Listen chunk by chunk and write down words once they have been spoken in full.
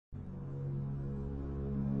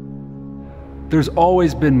There's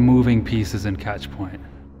always been moving pieces in catch point.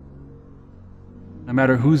 No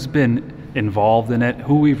matter who's been involved in it,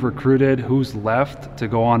 who we've recruited, who's left to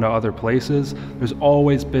go on to other places, there's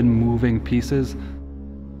always been moving pieces.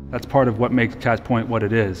 That's part of what makes catch point what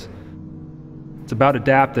it is. It's about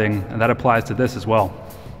adapting, and that applies to this as well.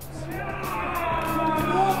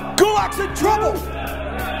 Gulak's in trouble!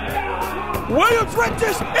 Williams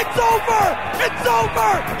wrenches! It's over! It's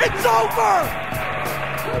over! It's over!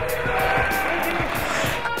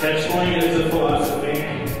 Catch point is a philosophy.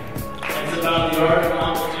 It's about the art of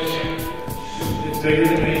competition. It's bigger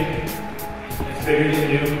than me. It's bigger than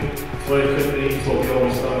you. It's what it could be. It's what we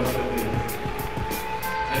always thought it could be.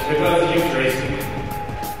 It's because of you, Tracy.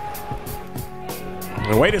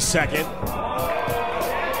 Wait a second.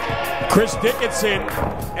 Chris Dickinson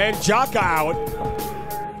and Dijak out.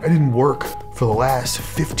 I didn't work for the last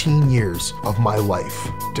 15 years of my life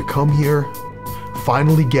to come here,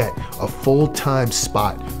 finally get a full-time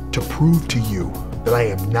spot to prove to you that I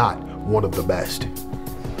am not one of the best.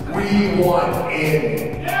 We want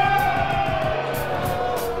in.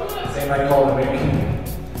 Same I call the big.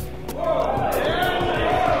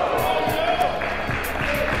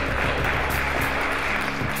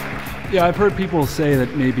 Yeah, I've heard people say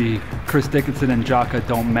that maybe Chris Dickinson and Dijak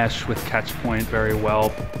don't mesh with catch point very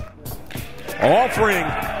well. Offering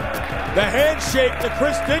the handshake to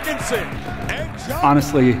Chris Dickinson and Dijak.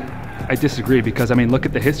 Honestly, I disagree because, I mean, look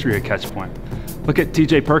at the history of catch point. Look at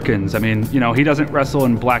TJ Perkins. I mean, you know, he doesn't wrestle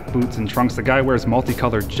in black boots and trunks. The guy wears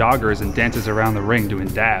multicolored joggers and dances around the ring doing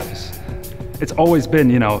dabs. It's always been,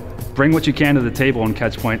 you know, bring what you can to the table in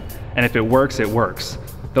catch point, and if it works, it works.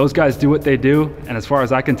 Those guys do what they do, and as far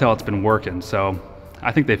as I can tell, it's been working, so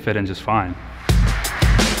I think they fit in just fine.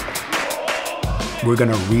 We're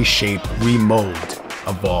gonna reshape, remold,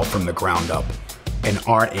 evolve from the ground up in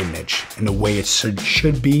our image, in the way it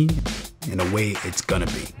should be, in the way it's gonna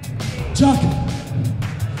be. Dijak,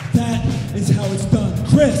 that is how it's done.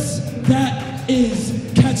 Chris, that is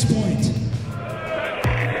catch point.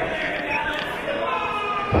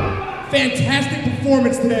 Fantastic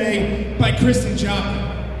performance today by Chris and Dijak.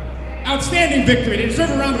 Outstanding victory. They deserve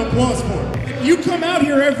a round of applause for it. You come out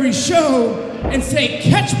here every show and say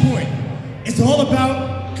catch point. It's all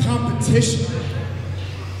about competition.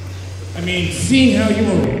 I mean, seeing how you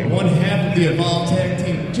were one half of the Evolve Tag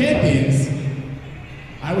Team Champions,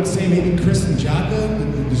 I would say maybe Chris and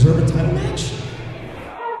Dijak deserve a title match.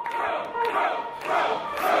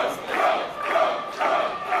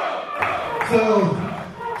 So,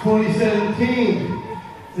 2017,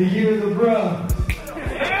 the year of the bro.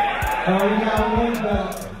 We got one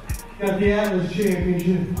belt, got the Atlas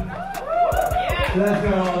Championship. So that's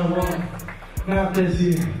got all I want. Not this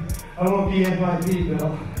year. I want the FIP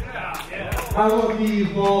belt. I want the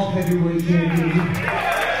Evolve Heavyweight Championship.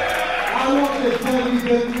 I want the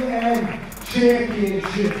WWN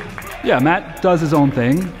Championship. Yeah, Matt does his own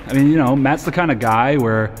thing. I mean, you know, Matt's the kind of guy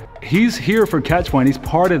where he's here for catch point. He's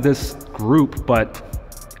part of this group, but,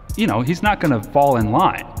 you know, he's not going to fall in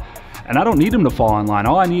line. And I don't need him to fall in line.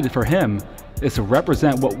 All I need for him is to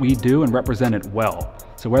represent what we do and represent it well.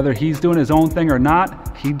 So whether he's doing his own thing or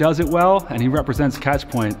not, he does it well, and he represents catch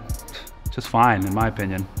point just fine, in my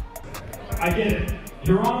opinion. I get it.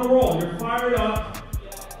 You're on a roll. You're fired up.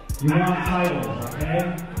 You want titles,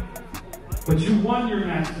 okay? But you won your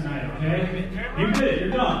match tonight, okay? You did it.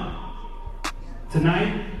 You're done.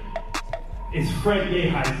 Tonight is Fred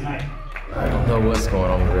Yehi's night. I don't know what's going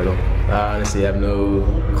on with Riddle. I honestly have no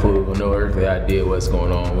clue, no earthly idea what's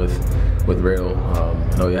going on with Riddle.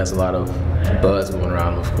 I know he has a lot of buzz going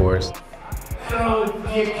around him, of course. So,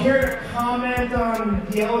 do you care to comment on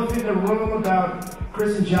the elephant in the room about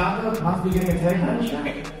Chris and Dijak possibly getting a tag title shot?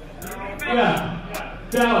 Yeah,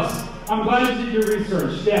 Dallas, I'm glad you did your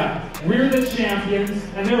research. Yeah, we're the champions,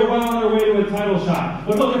 and they're well on their way to a title shot.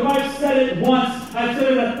 But look, if I've said it once, I've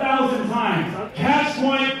said it 1,000 times. Catch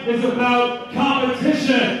point is about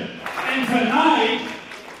competition, and tonight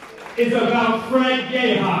is about Fred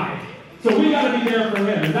Yehi. So we got to be there for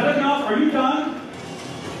him. Is that enough? Are you done?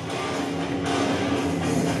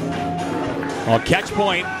 Well, catch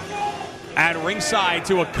point at ringside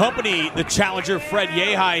to accompany the challenger Fred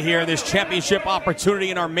Yehi here in this championship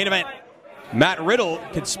opportunity in our main event. Matt Riddle,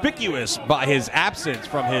 conspicuous by his absence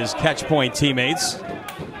from his catch point teammates.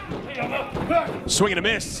 Swing and a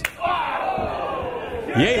miss.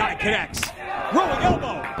 Yehi connects. Rolling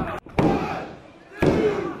elbow.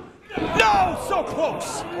 No, so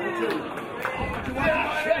close.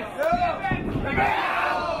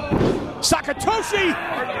 Sakatoshi.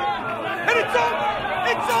 And it's over!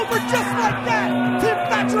 It's over just like that! Tim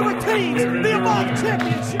Thatcher retains the Evolve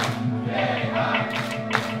Championship!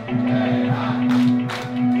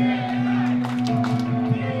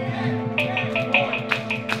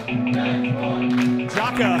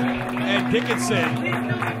 Dickinson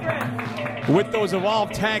with those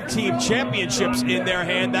Evolve Tag Team Championships in their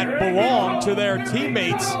hand that belong to their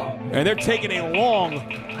teammates. And they're taking a long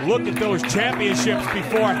look at those championships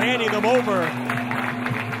before handing them over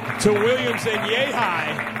to Williams and Yehi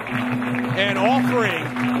and offering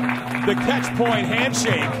the catch point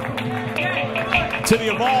handshake to the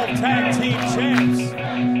Evolve Tag Team champs.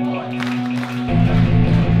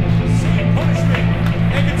 Seeing punishment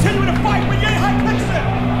and continuing to fight when Yehi picks him.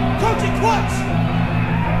 Coaching clutch.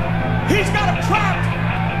 He's got him trapped.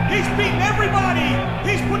 He's beaten everybody.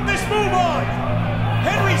 He's put this move on.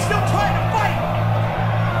 Henry's still trying to fight.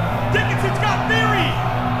 Dickinson's got theory.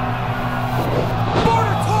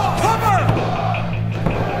 Border toss. Cover.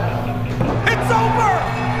 It's over.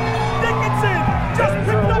 Dickinson just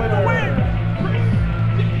picked up the win.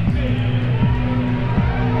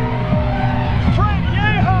 Fred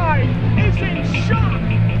Yehi is in shock.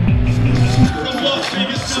 From Las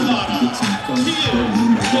Vegas, Nevada, he is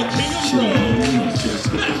the King of Roads,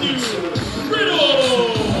 Riddle.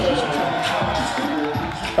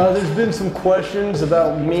 There's been some questions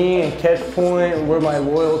about me and Catch Point and where my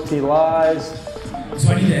loyalty lies.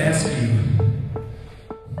 So I need to ask you,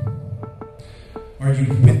 are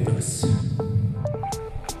you with us?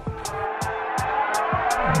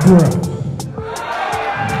 Bro,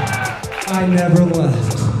 I never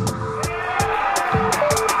left.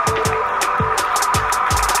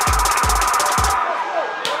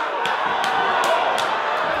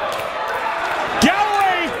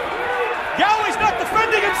 Galloway's not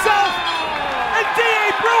defending himself, and D.A.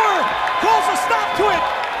 Brewer calls a stop to it.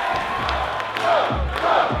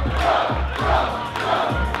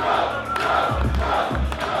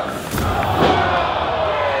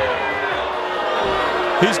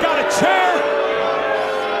 He's got a chair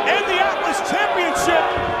and the Atlas Championship,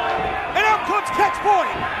 and out comes Catch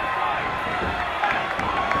Point.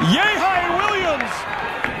 Yehi and Williams,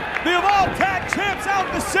 the Evolve Tag Champs, out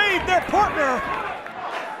to save their partner.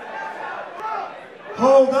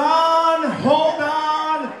 Hold on, hold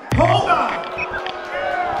on, hold on.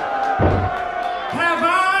 Have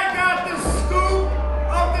I got the scoop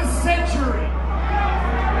of the century?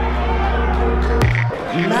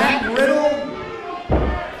 Matt Riddle,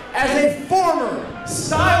 as a former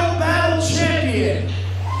Style Battle champion,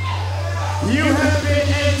 you have been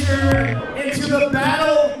entered into the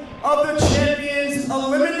Battle of the Champions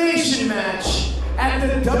elimination match at the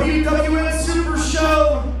WWN Super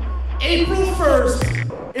Show, April 1st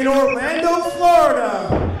in Orlando, Florida,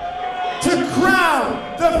 to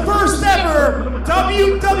crown the first ever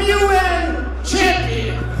WWN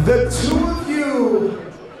champion. The two of you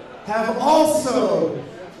have also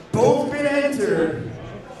both been entered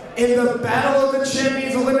in the Battle of the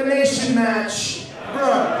Champions elimination match.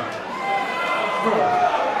 Bruh.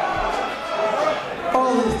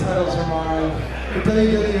 All these titles are mine. The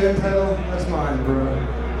WWN title, that's mine, bro.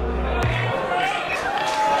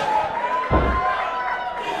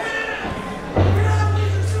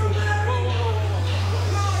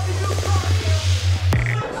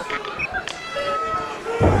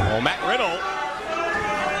 Well, Matt Riddle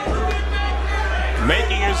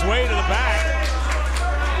making his way to the back.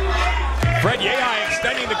 Fred Yehi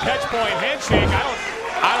extending the Catch Point handshake.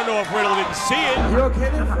 I don't know if Riddle didn't see it. You okay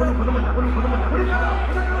there, Fred?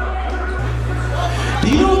 Do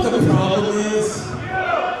you know what the problem is?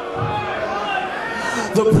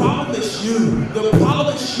 The problem is you. The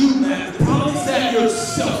problem is you, man. The problem is that you're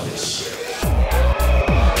selfish.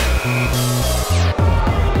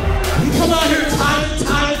 We come out here time and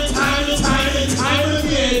time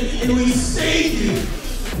again, and we save you.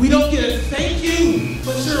 We don't get a thank you,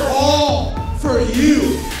 but you're all for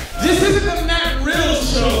you. This isn't the Matt Riddle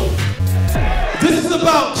show. This is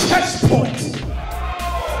about Catch Point.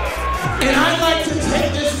 And I'd like to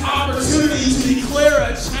take this opportunity to declare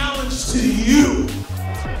a challenge to you.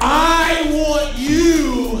 I want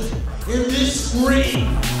you in this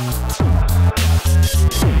ring.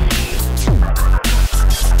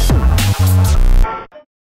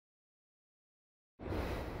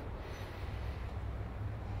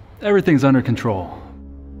 Everything's under control.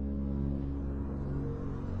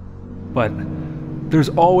 But there's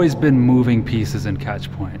always been moving pieces in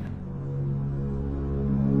Catch Point.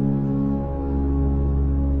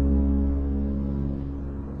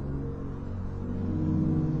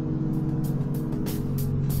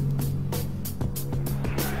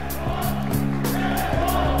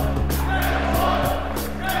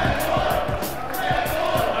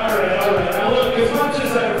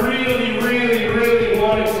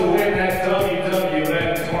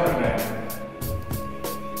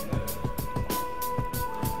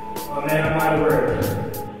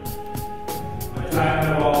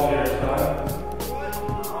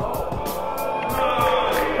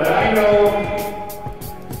 know